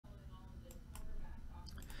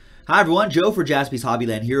Hi everyone, Joe for Jaspys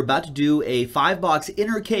Hobbyland here, about to do a 5-box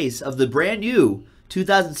inner case of the brand new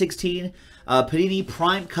 2016 Panini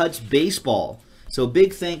Prime Cuts Baseball. So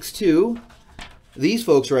big thanks to these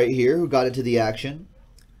folks right here who got into the action.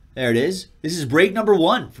 There it is. This is break number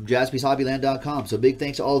 1 from JaspysHobbyland.com. So big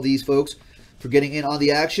thanks to all of these folks for getting in on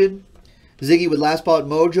the action. Ziggy with Last Spot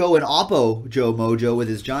Mojo and Oppo Joe Mojo with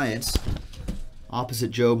his Giants.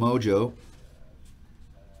 Opposite Joe Mojo.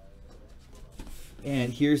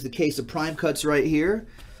 And here's the case of Prime Cuts right here.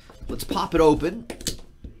 Let's pop it open.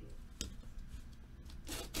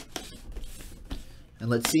 And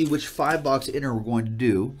let's see which 5-box inner we're going to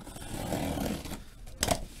do.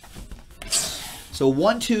 So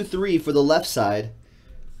 1, 2, 3 for the left side.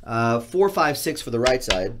 4, 5, 6 for the right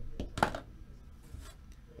side.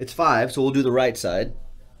 It's 5, so we'll do the right side.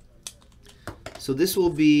 So this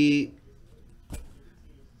will be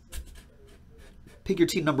pick your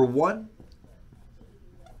team number 1.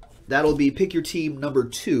 That'll be pick your team number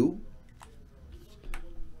 2.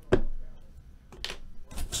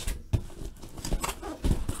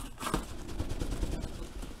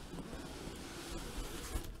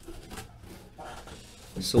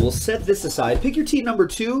 So we'll set this aside. Pick your team number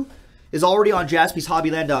 2 is already on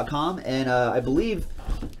JaspysHobbyland.com, and I believe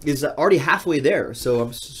is already halfway there. So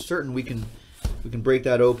I'm certain we can break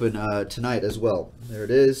that open tonight as well. There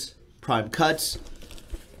it is, Prime Cuts.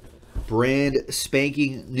 Brand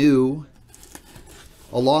spanking new,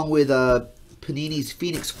 along with Panini's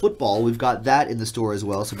Phoenix Football. We've got that in the store as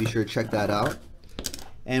well, so be sure to check that out.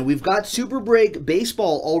 And we've got Super Break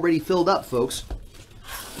Baseball already filled up, folks.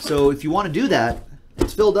 So if you want to do that,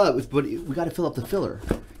 it's filled up, but we got to fill up the filler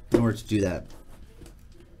in order to do that.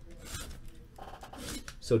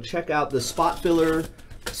 So check out the spot filler,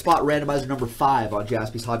 spot randomizer number 5 on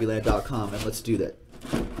JaspysHobbyland.com, and let's do that.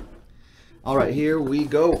 All right, here we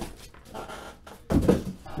go.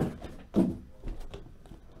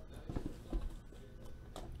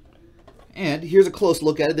 And here's a close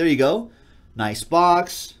look at it. There you go. Nice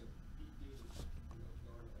box.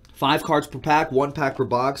 5 cards per pack, 1 pack per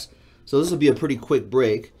box. So this will be a pretty quick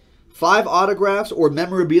break. 5 autographs or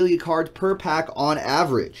memorabilia cards per pack on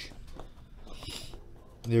average.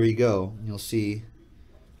 There you go. You'll see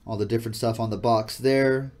all the different stuff on the box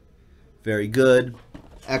there. Very good.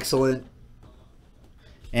 Excellent.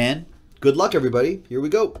 And good luck, everybody. Here we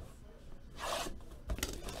go.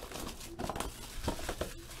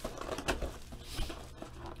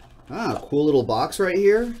 Ah, cool little box right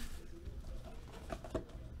here.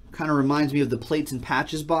 Kind of reminds me of the Plates and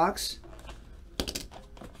Patches box.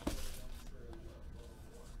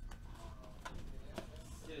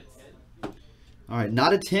 All right,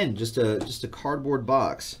 not a tin, just a cardboard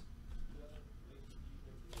box.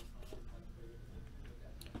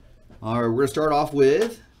 All right, we're going to start off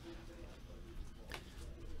with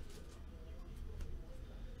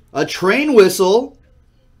a train whistle.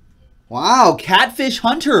 Wow, Catfish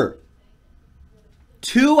Hunter.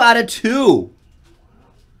 2 out of 2.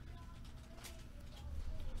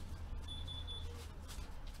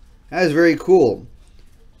 That is very cool.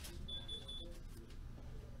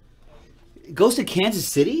 It goes to Kansas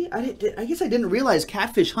City? I guess I didn't realize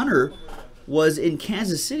Catfish Hunter was in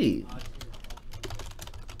Kansas City.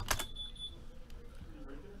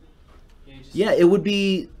 Yeah, it would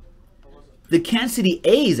be the Kansas City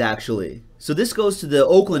A's, actually. So this goes to the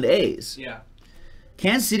Oakland A's. Yeah.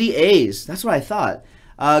 Kansas City A's. That's what I thought.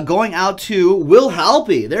 Going out to Will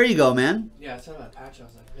Halpy. There you go, man. Yeah, I saw that patch. I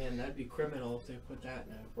was like, man, that'd be criminal if they put that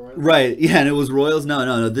in a Royals. Right. Yeah, and it was Royals.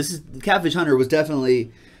 No. This is Catfish Hunter was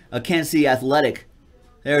definitely a Kansas City Athletic.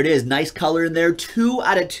 There it is. Nice color in there. 2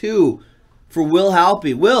 out of 2 for Will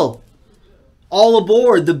Halpy. Will, all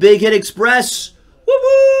aboard the Big Hit Express. Whoop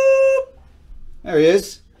whoop. There he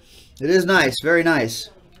is. It is nice. Very nice.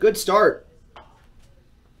 Good start.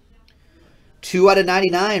 2 out of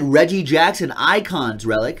 99, Reggie Jackson Icons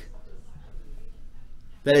relic.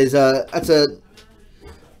 That is that's a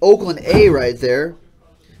Oakland A right there.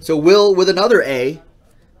 So Will with another A.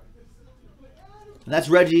 And that's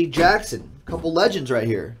Reggie Jackson. Couple legends right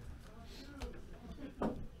here.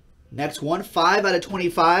 Next one, 5 out of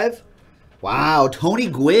 25. Wow, Tony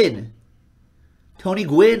Gwynn. Tony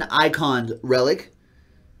Gwynn Icons relic.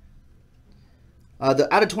 The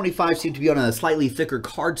out of 25 seem to be on a slightly thicker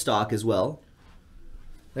cardstock as well.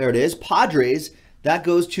 There it is. Padres. That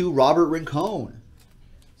goes to Robert Rincon.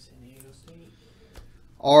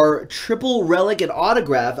 Our triple relic and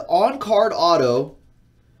autograph on-card auto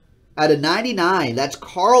out of 99. That's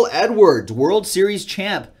Carl Edwards, World Series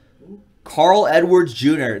champ. Carl Edwards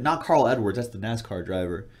Jr. Not Carl Edwards. That's the NASCAR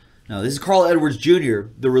driver. No, this is Carl Edwards Jr.,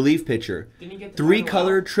 the relief pitcher. Didn't he get the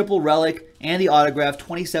 3-color, triple relic, and the autograph,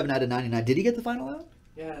 27 out of 99. Did he get the final out?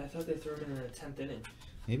 Yeah, I thought they threw him in the 10th inning.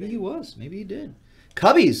 Maybe he was. Maybe he did.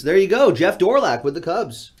 Cubbies, there you go. Jeff Dorlack with the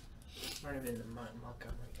Cubs. Might have been the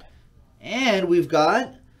Montgomery guy. And we've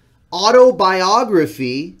got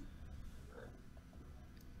autobiography,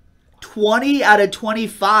 20 out of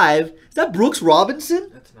 25. Is that Brooks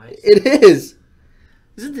Robinson? That's nice. It is.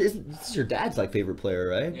 This is your dad's favorite player,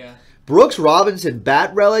 right? Yeah. Brooks Robinson,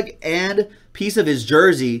 bat relic and piece of his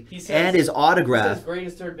jersey and his autograph. He says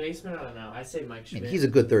greatest third baseman? I don't know. I say Mike Schmidt. He's a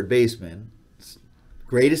good third baseman.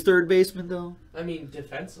 Greatest third baseman, though? I mean,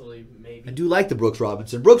 defensively, maybe. I do like the Brooks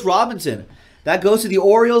Robinson. Brooks Robinson. That goes to the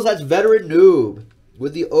Orioles. That's veteran noob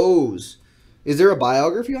with the O's. Is there a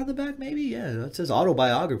biography on the back, maybe? Yeah, it says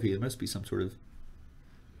autobiography. It must be some sort of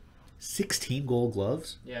 16 gold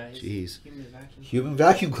gloves. Yeah, jeez. Human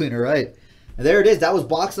Vacuum cleaner, right. And there it is. That was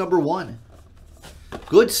box number 1.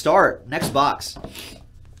 Good start. Next box.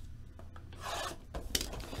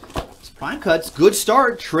 Prime cuts, good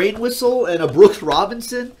start. Train whistle and a Brooks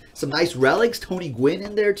Robinson. Some nice relics. Tony Gwynn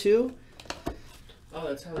in there too. Oh,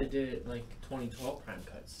 that's how they did it, 2012 prime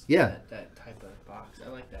cuts. Yeah. That type of box. I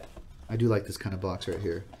like that. I do like this kind of box right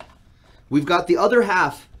here. We've got the other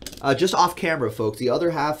half, just off camera, folks. The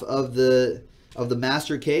other half of the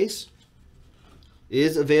master case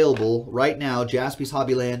is available right now.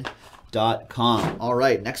 JaspysHobbyland.com. All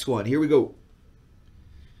right, next one. Here we go.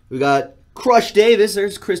 We got Crush Davis.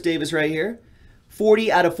 There's Chris Davis right here. 40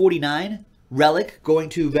 out of 49. Relic going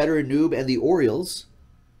to Veteran Noob and the Orioles.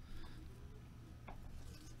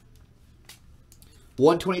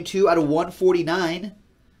 122 out of 149.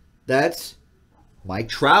 That's Mike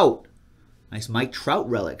Trout. Nice Mike Trout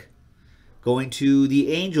relic. Going to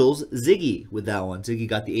the Angels, Ziggy with that one. Ziggy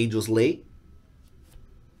got the Angels late.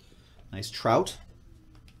 Nice Trout.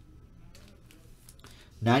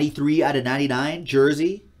 93 out of 99.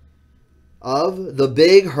 Jersey of the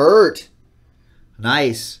Big Hurt.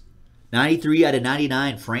 Nice. 93 out of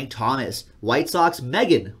 99. Frank Thomas. White Sox,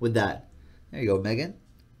 Megan with that. There you go, Megan.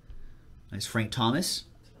 Nice Frank Thomas.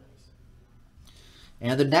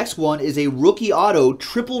 And the next one is a rookie auto,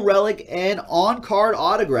 triple relic, and on-card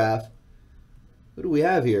autograph. What do we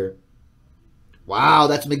have here? Wow,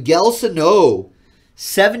 that's Miguel Sano.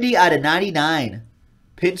 70 out of 99.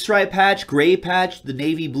 Pinstripe patch, gray patch, the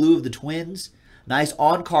navy blue of the Twins. Nice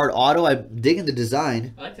on-card auto. I'm digging the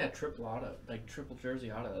design. I like that triple auto, triple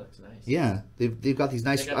jersey auto. That looks nice. Yeah, they've got these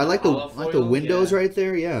nice. Got I like the windows right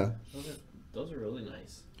there. Yeah, those are really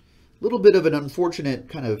nice. A little bit of an unfortunate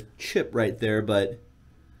kind of chip right there, but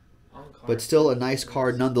still a nice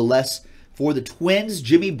card nonetheless for the Twins.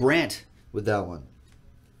 Jimmy Brandt with that one.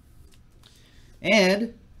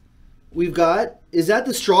 And we've got, is that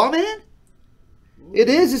the Straw Man? Ooh. It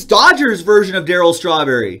is. It's Dodgers version of Darryl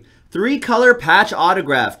Strawberry. 3-color patch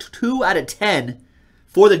autograph. 2 out of 10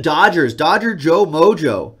 for the Dodgers. Dodger Joe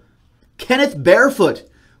Mojo. Kenneth Barefoot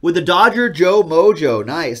with the Dodger Joe Mojo.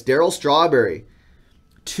 Nice. Darryl Strawberry.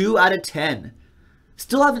 2 out of 10.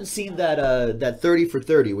 Still haven't seen that 30 for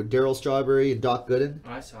 30 with Darryl Strawberry and Doc Gooden.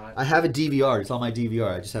 I saw it. I have a DVR. It's on my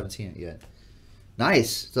DVR. I just haven't seen it yet.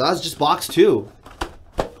 Nice. So that was just box 2.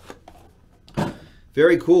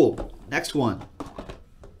 Very cool. Next one.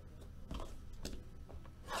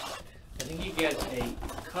 I think you get a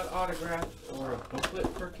cut autograph or a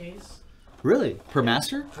booklet per case. Really? Per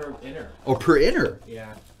master? Per inner. Or per inner?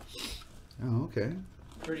 Yeah. Oh, okay.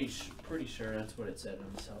 Pretty sure that's what it said on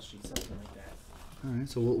the sell sheet, something like that. All right,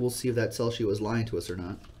 so we'll see if that sell sheet was lying to us or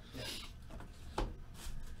not. Yeah.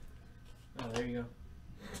 Oh, there you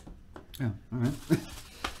go. Oh, all right.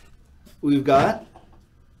 We've got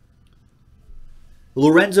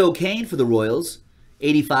Lorenzo Cain for the Royals.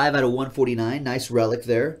 85 out of 149. Nice relic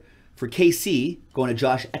there. For KC, going to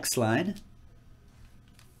Josh Exline.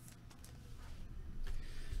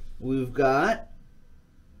 We've got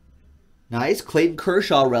nice Clayton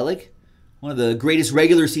Kershaw relic. One of the greatest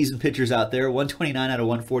regular season pitchers out there. 129 out of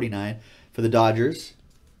 149 for the Dodgers.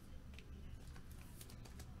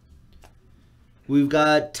 We've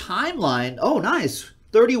got Timeline. Oh, nice.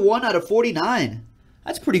 31 out of 49.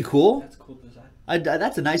 That's pretty cool. That's a cool design.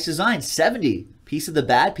 That's a nice design. 70. Piece of the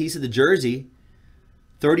bat, piece of the jersey.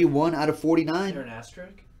 31 out of 49. Is there an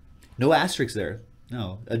asterisk? No asterisks there.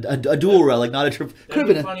 No, a dual relic, not a triple. Could have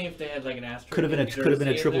been funny if they had an asterisk. Could have been a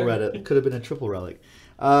triple relic. Could have been a triple relic.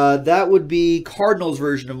 That would be Cardinals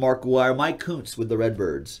version of Mark Guire, Mike Kuntz with the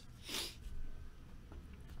Redbirds.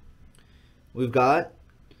 We've got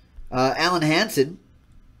Alan Hansen,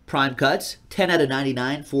 prime cuts, 10 out of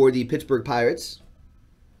 99 for the Pittsburgh Pirates.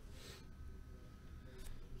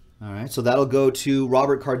 All right, so that'll go to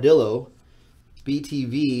Robert Cardillo,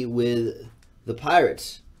 BTV with the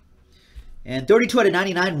Pirates. And 32 out of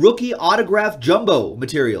 99, rookie autograph jumbo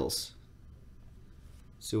materials.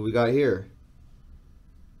 See what we got here.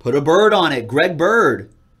 Put a bird on it, Greg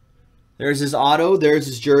Bird. There's his auto, there's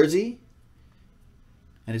his jersey.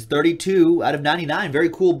 And it's 32 out of 99. Very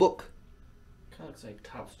cool book. Kind of looks like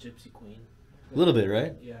Topps Gypsy Queen. A little bit,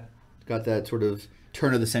 right? Yeah. Got that sort of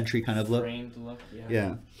turn of the century kind of look. Framed look, yeah.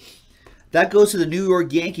 Yeah. That goes to the New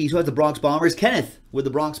York Yankees, who have the Bronx Bombers. Kenneth with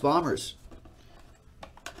the Bronx Bombers.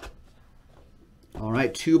 All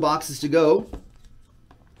right, 2 boxes to go.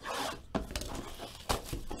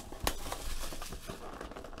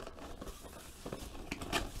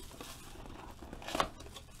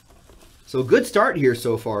 So good start here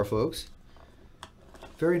so far, folks.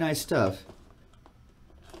 Very nice stuff.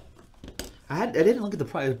 I didn't look at the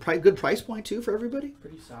price. Good price point too for everybody.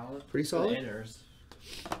 Pretty solid. Pretty solid. For the inners.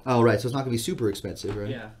 Oh right, so it's not gonna be super expensive, right?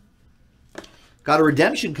 Yeah. Got a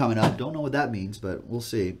redemption coming up. Don't know what that means, but we'll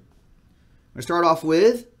see. I'm gonna start off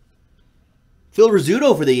with Phil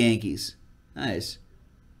Rizzuto for the Yankees. Nice.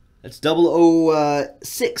 That's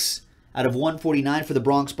 006 out of 149 for the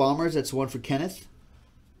Bronx Bombers. That's one for Kenneth.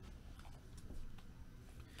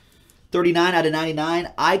 39 out of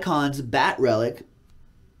 99, Icons Bat Relic.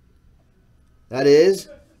 That is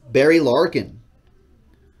Barry Larkin.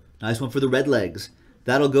 Nice one for the Redlegs.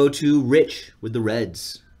 That'll go to Rich with the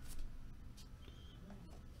Reds.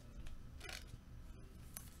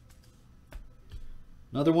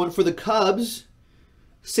 Another one for the Cubs.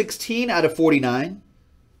 16 out of 49.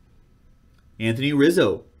 Anthony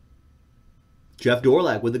Rizzo. Jeff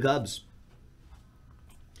Dorlack with the Cubs.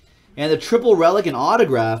 And the triple relic and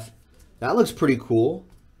autograph. That looks pretty cool.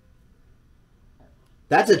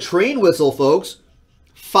 That's a train whistle, folks.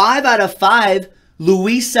 5 out of 5.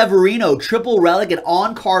 Luis Severino, triple relic and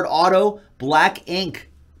on-card auto, black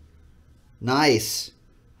ink. Nice.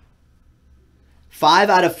 5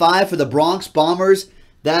 out of 5 for the Bronx Bombers.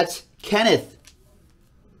 That's Kenneth.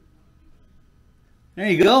 There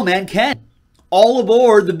you go, man. Ken. All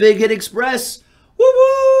aboard the Big Hit Express. Woo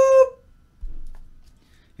woo!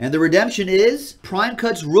 And the redemption is Prime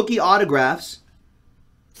Cuts rookie autographs.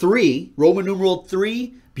 3, Roman numeral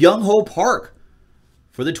 3, Byung-Ho Park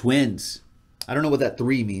for the Twins. I don't know what that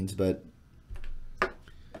 3 means, but there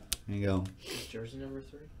you go. Jersey number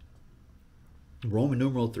 3? Roman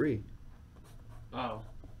numeral 3. Oh,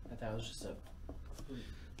 I thought it was just a...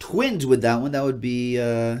 Twins with that one, that would be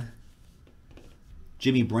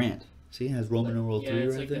Jimmy Brandt. See, it has Roman numeral 3 right there. Yeah,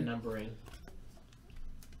 it's right like there. the numbering.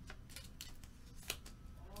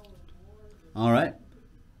 All right.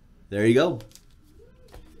 There you go.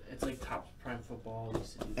 It's like Topps Prime Football.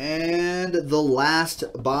 And the last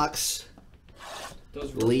box,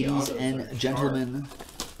 Those ladies and gentlemen.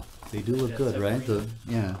 They do look good, right?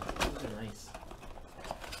 Yeah. Those are nice.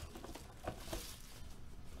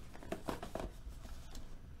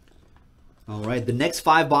 All right. The next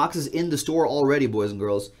 5 boxes in the store already, boys and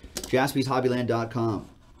girls. JaspysHobbyland.com.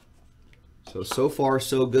 So far,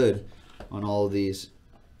 so good on all of these.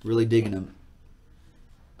 Really digging them.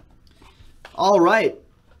 All right.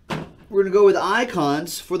 We're going to go with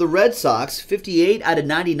Icons for the Red Sox. 58 out of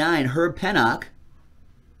 99, Herb Pennock.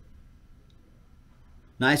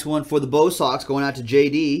 Nice one for the Bo Sox going out to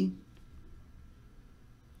JD.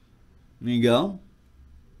 There you go.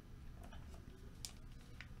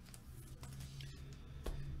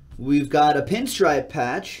 We've got a pinstripe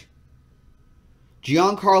patch.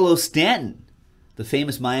 Giancarlo Stanton, the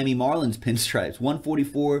famous Miami Marlins pinstripes.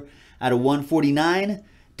 144 out of 149.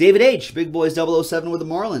 David H., Big Boys 007 with the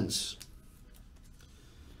Marlins.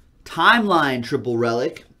 Timeline triple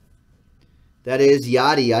relic. That is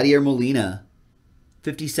Yadier Molina.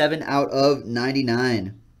 57 out of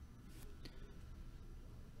 99.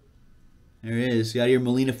 There it is. Yadier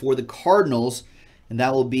Molina for the Cardinals. And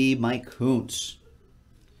that will be Mike Kuntz.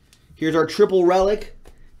 Here's our triple relic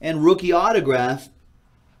and rookie autograph.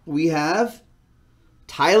 We have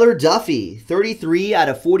Tyler Duffy. 33 out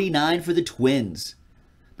of 49 for the Twins.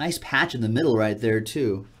 Nice patch in the middle right there,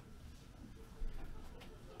 too.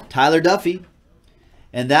 Tyler Duffy.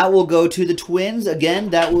 And that will go to the Twins. Again,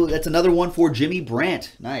 that's another one for Jimmy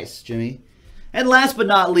Brandt. Nice, Jimmy. And last but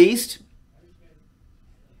not least,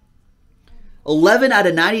 11 out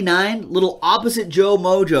of 99, little opposite Joe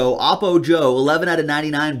Mojo, Oppo Joe, 11 out of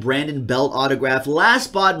 99, Brandon Belt autograph. Last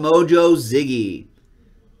spot, Mojo Ziggy.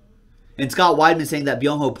 And Scott Weidman saying that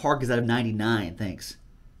Byung-Ho Park is out of 99. Thanks.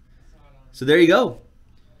 So there you go.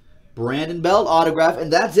 Brandon Belt autograph.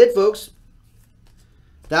 And that's it, folks.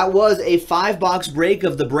 That was a 5-box break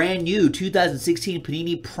of the brand new 2016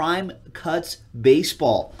 Panini Prime Cuts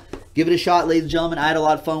Baseball. Give it a shot, ladies and gentlemen. I had a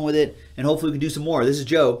lot of fun with it, and hopefully we can do some more. This is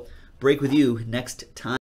Joe. Break with you next time.